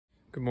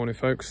Good morning,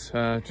 folks.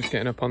 Just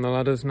getting up on the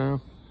ladders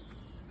now.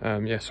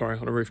 Yeah, sorry,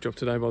 on a roof job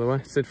today, by the way.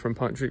 Sid from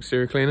Partridge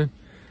exterior cleaning.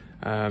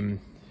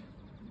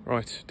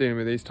 Right, dealing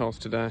with these tiles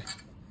today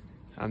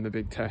and the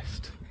big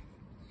test.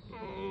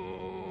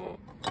 Oh,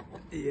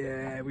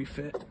 yeah, we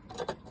fit.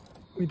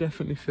 We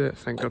definitely fit.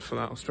 Thank God for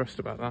that. I was stressed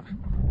about that.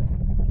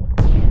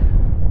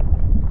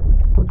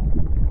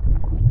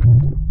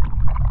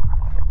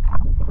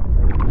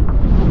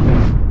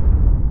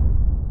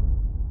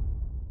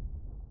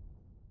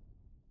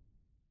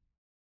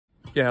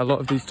 Yeah, a lot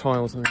of these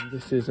tiles, I mean,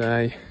 this is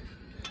a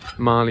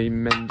Marley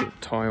mended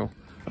tile.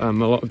 A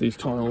lot of these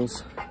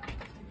tiles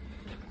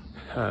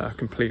are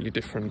completely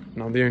different.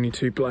 Now, the only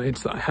two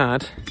blades that I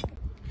had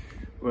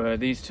were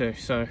these two,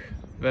 so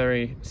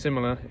very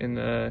similar in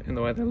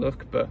the way they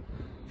look, but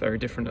very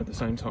different at the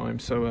same time.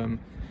 So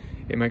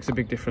it makes a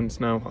big difference.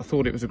 Now, I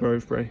thought it was a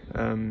Grovebury,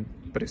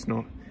 but it's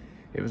not.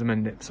 It was a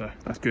Mendip, so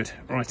that's good.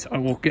 Right, I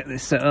will get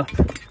this set up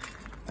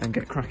and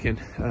get cracking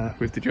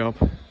with the job.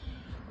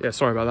 Yeah,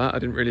 sorry about that. I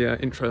didn't really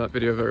intro that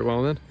video very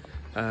well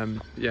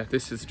then. Yeah,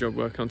 this is the job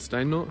working on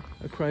today. Not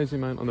a crazy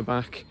amount on the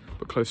back,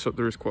 but close up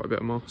there is quite a bit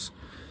of moss.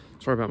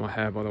 Sorry about my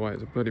hair, by the way,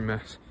 it's a bloody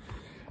mess.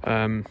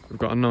 We've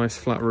got a nice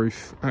flat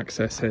roof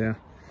access here.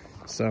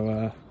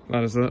 So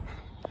ladders up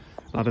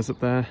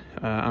there,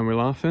 and we're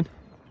laughing.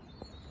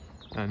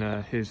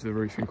 And here's the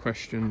roof in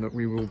question that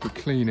we will be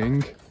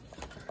cleaning.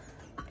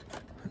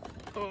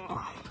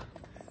 Oh.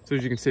 So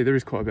as you can see, there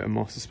is quite a bit of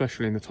moss,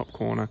 especially in the top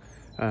corner.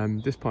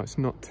 This part's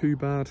not too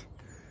bad,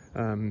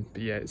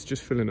 but yeah, it's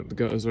just filling up the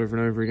gutters over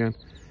and over again.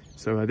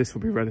 So this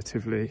will be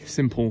relatively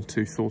simple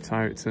to sort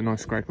out. It's a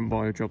nice scrape and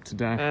bio job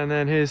today. And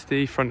then here's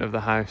the front of the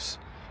house,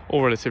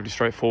 all relatively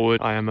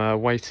straightforward. I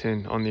am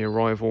waiting on the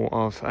arrival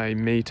of a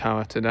Me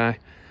tower today.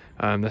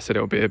 They said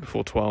it'll be here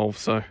before 12,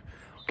 so I'll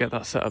get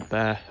that set up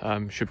there.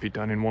 Should be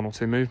done in 1 or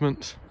 2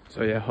 movements.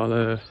 So yeah,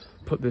 I'll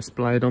put this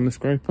blade on the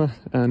scraper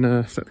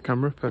and set the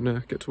camera up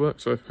and get to work.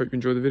 So hope you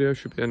enjoy the video.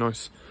 Should be a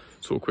nice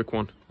sort of quick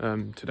one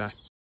today.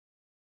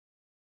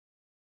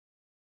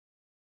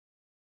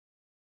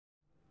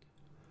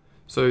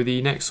 So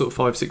the next sort of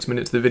 5-6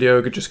 minutes of the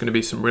video are just going to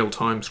be some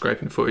real-time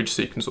scraping footage,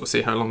 so you can sort of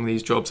see how long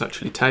these jobs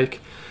actually take.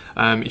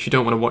 If you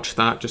don't want to watch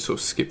that, just sort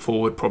of skip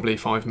forward probably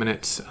 5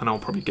 minutes and I'll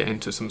probably get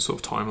into some sort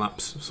of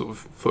time-lapse sort of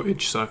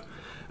footage. So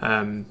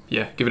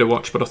yeah, give it a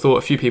watch. But I thought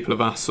a few people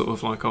have asked sort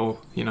of like,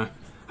 oh, you know,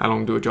 how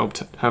long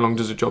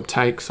does a job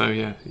take? So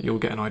yeah, you'll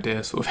get an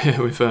idea sort of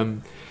here with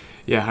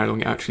yeah, how long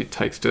it actually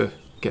takes to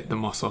get the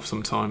moss off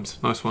sometimes.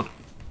 Nice one.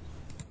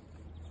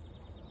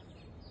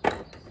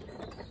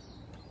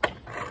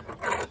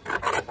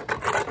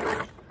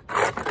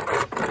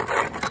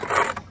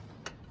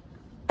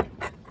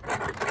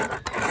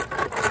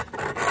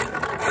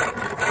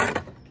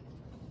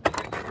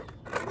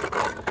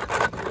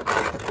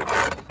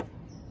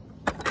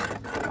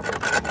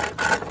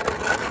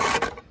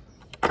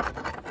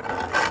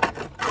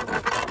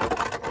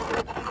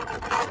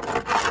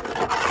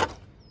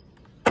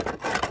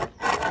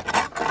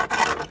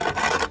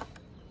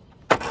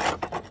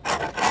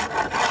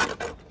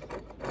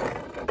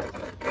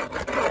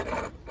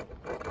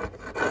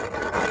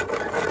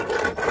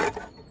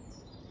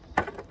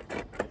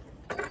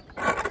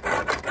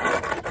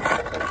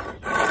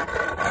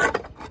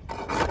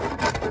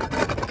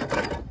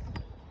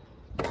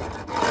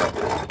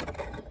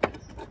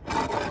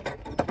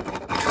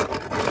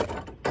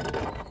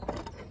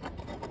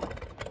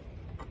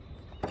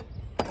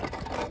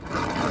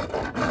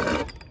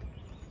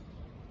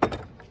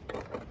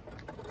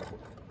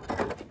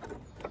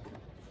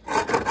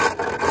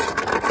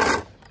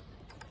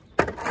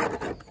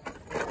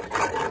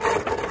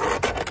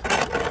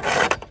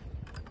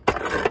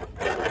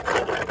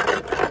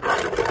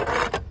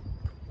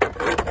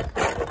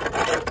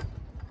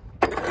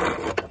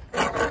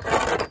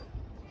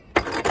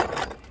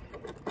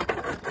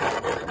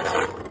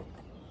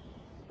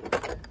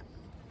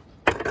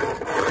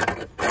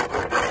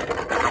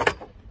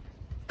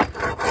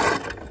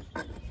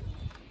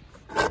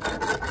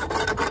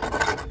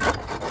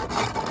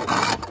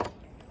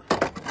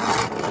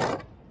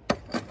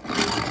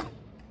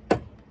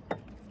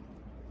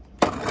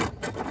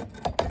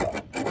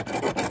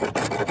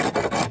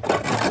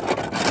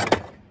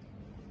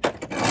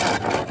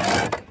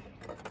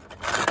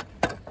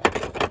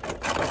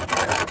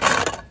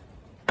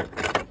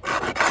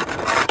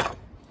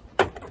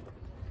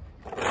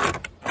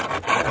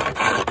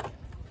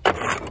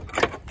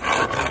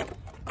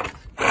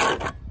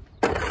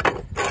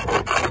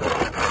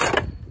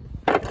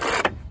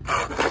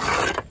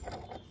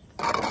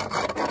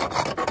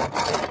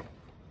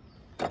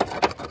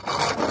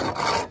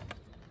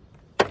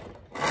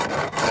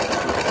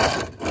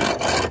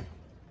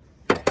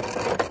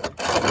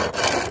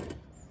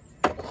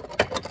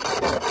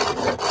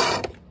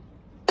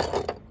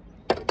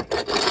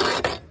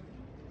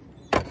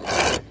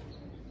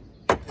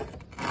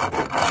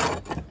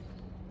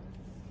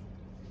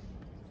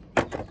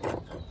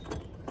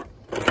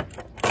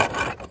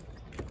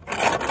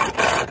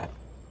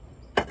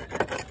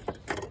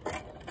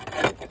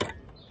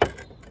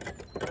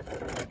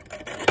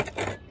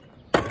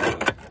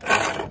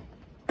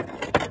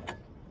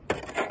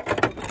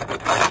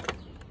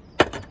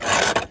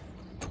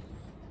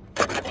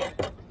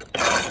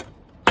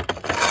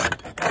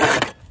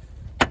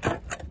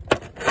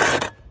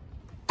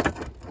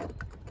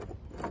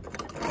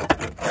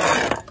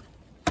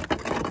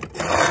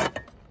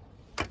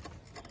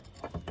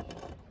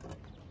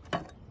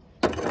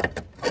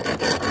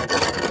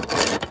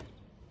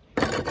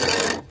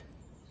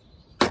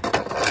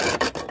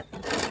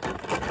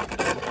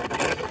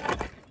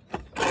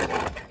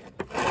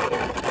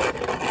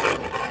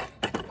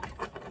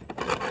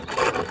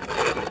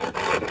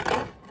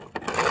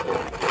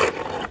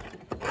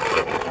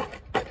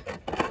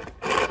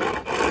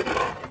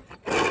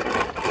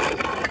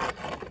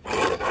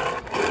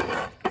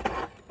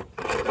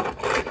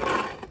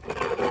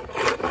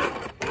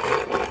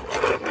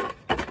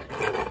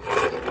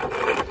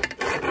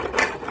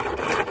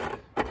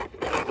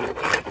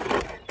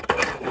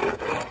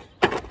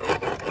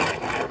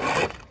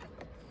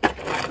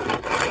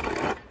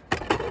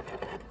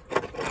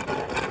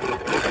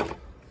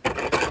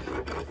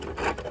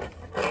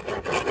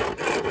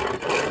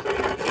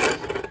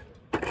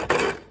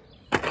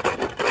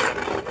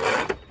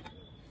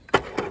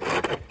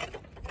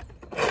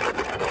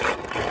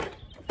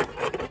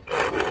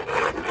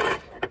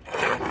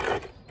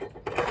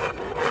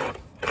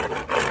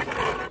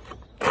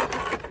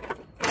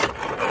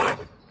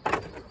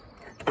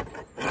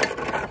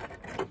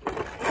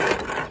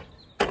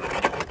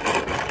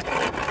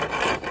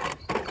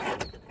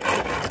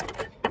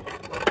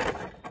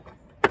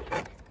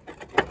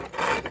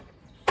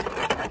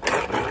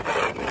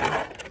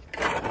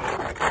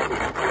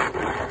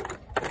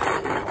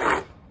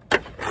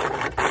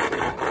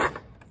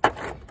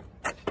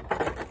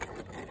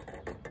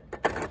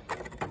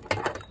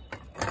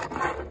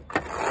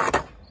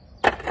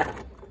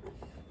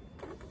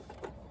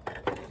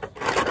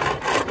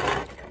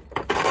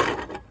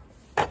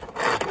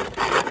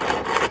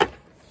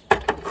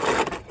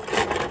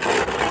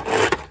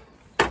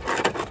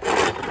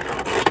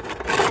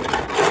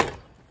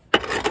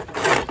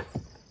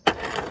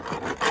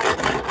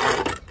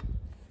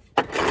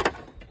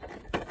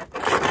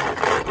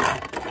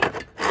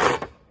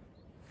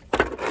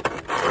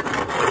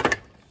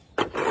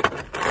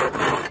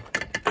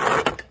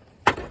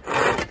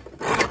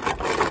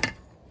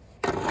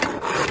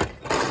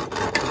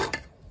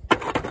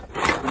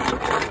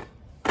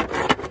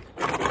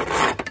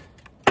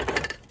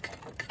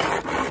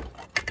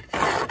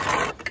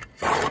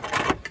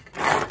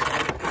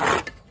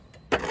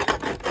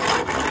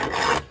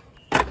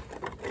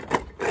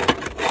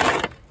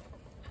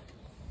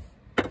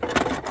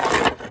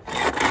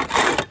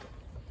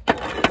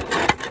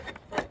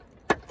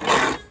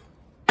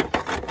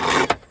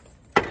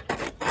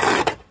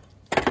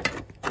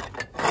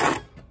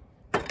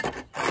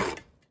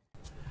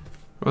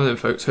 Right then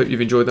folks, hope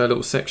you've enjoyed that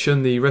little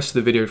section. The rest of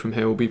the video from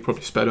here will be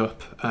probably sped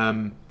up.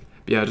 But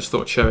yeah, I just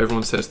thought I'd show.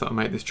 Everyone says that I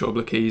make this job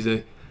look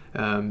easy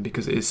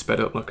because it is sped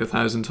up like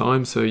 1,000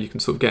 times, so you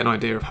can sort of get an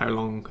idea of how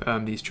long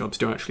these jobs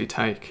do actually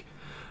take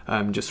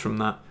just from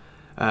that.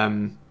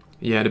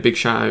 Yeah, and a big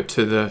shout out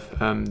to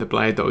the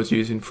blade that I was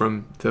using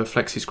from the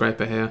flexi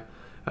scraper here.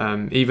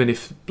 Even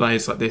if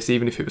blades like this,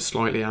 even if it was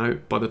slightly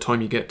out, by the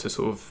time you get to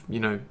sort of, you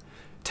know,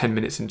 10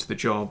 minutes into the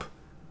job,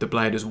 the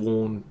blade is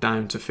worn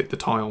down to fit the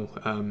tile,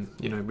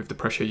 you know, with the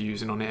pressure you're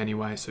using on it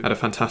anyway. So I had a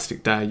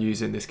fantastic day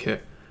using this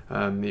kit.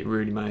 It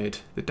really made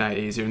the day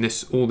easier,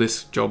 and all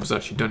this job was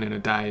actually done in a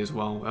day as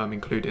well,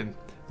 including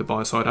the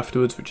buy side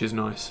afterwards, which is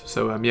nice.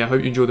 So yeah, I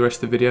hope you enjoy the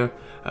rest of the video.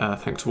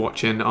 Thanks for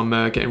watching. I'm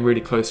getting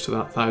really close to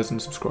that 1,000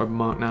 subscriber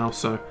mark now,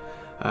 so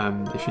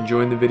if you're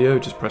enjoying the video,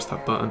 just press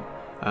that button,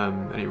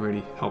 and it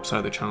really helps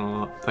out the channel a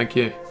lot. Thank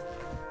you.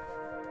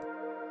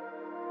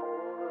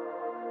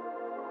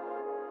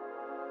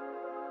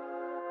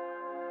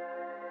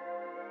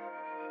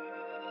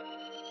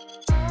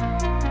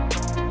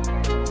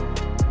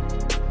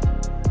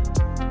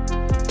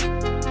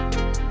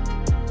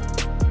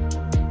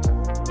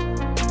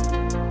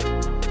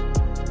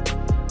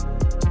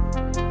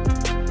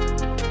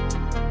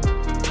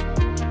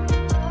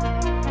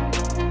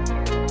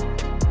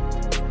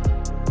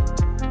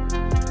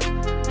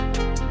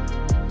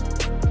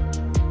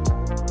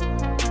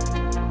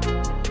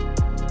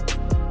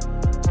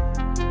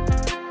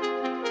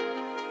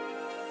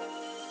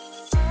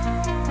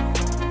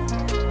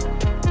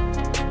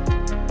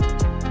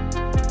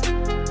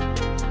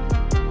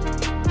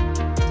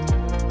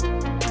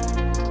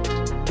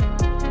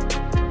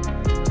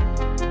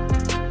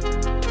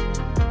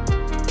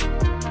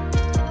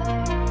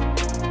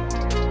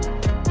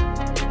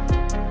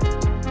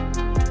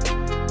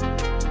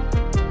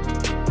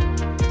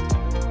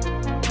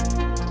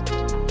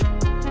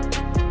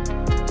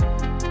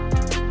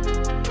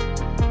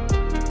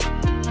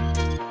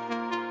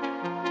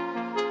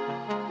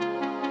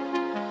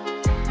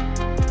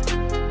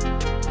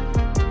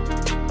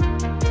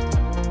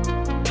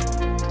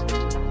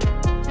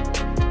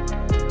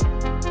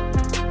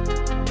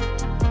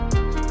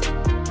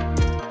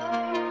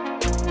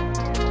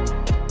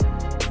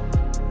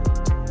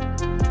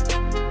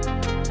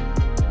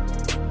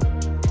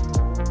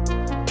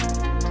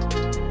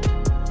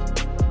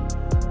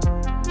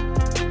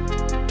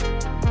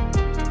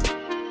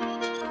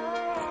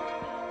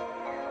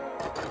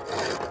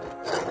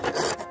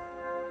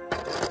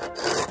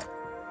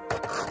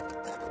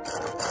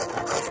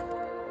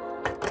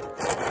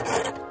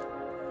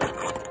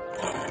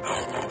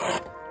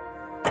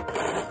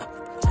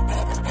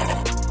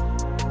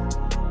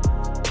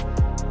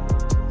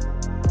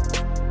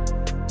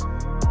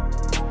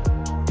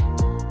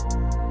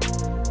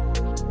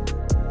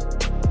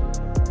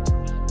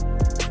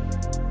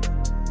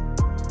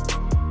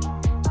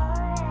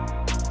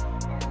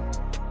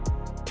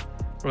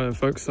 Right then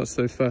folks, that's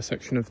the first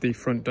section of the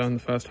front done, the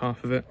first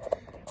half of it.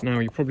 Now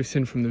you've probably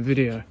seen from the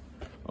video,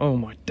 oh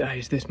my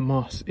days, this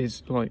moss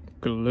is like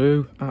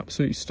glue,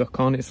 absolutely stuck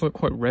on. It's like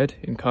quite red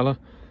in colour.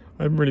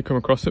 I haven't really come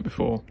across it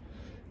before.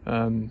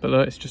 But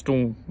look, it's just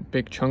all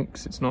big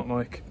chunks. It's not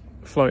like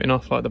floating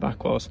off like the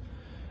back was.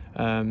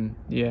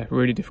 Yeah,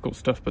 really difficult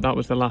stuff, but that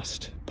was the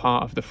last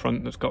part of the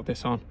front that's got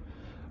this on.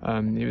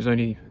 It was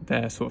only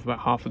there sort of about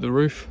half of the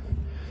roof,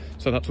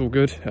 so that's all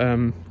good.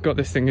 Got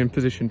this thing in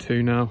position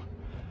 2 now.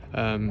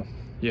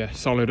 Yeah,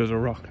 solid as a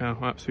rock now,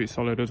 absolutely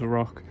solid as a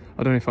rock.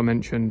 I don't know if I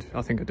mentioned,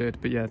 I think I did,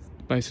 but yeah,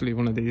 basically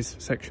one of these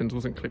sections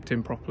wasn't clipped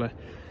in properly,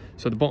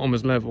 so the bottom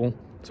was level.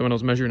 So when I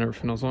was measuring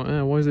everything, I was like,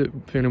 why is it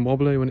feeling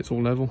wobbly when it's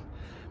all level?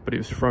 But it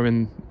was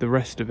throwing the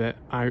rest of it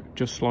out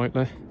just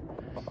slightly,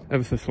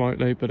 ever so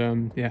slightly. But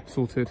yeah,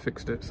 sorted,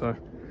 fixed it, so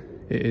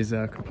it is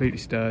completely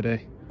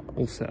sturdy,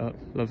 all set up,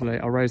 lovely.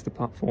 I raised the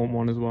platform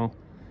one as well,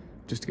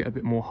 just to get a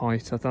bit more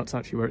height. That's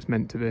actually where it's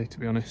meant to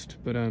be honest.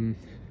 But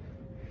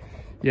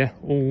yeah,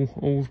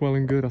 all's well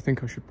and good. I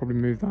think I should probably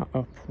move that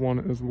up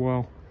one as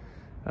well.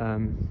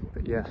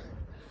 But yeah,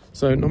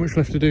 so not much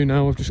left to do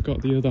now. I've just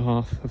got the other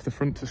half of the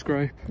front to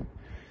scrape.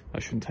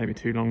 That shouldn't take me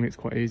too long, it's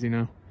quite easy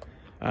now.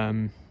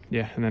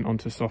 Yeah, and then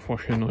onto soft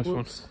washing. Nice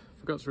one.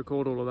 Forgot to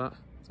record all of that,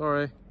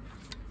 sorry.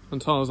 On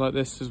tiles like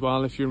this as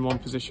well, if you're in one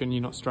position,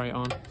 you're not straight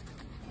on,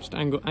 just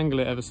angle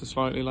it ever so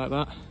slightly like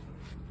that,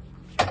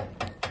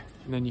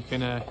 and then you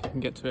can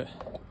get to it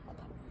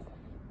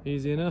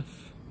easy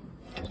enough.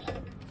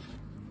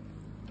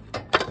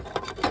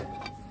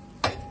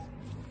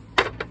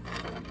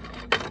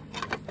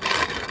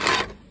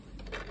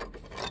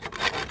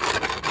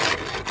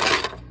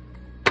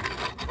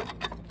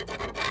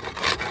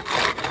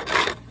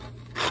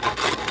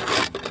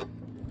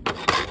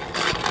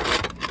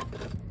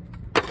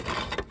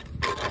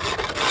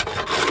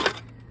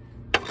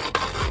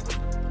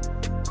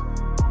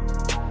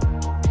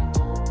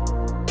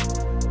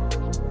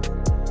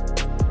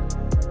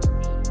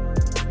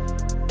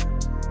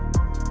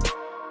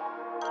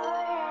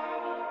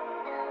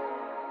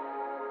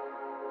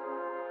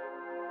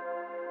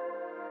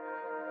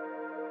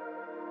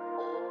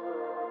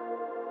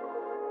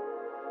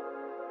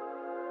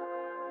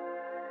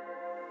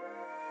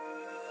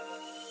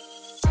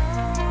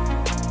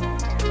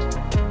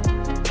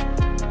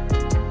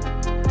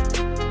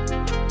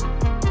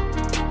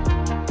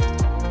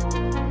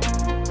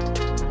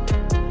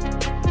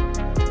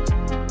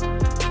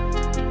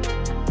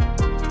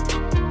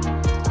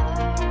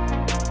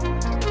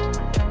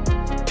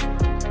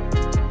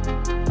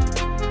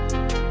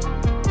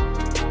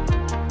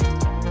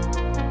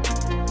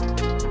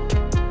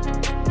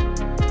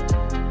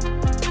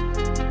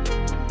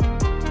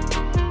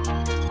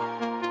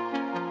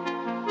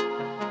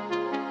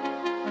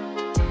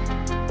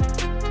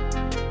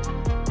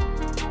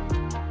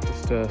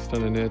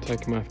 standing there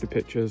taking my after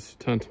pictures.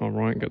 Turn to my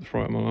right and get the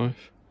fright of my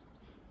life.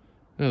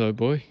 Hello,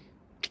 boy.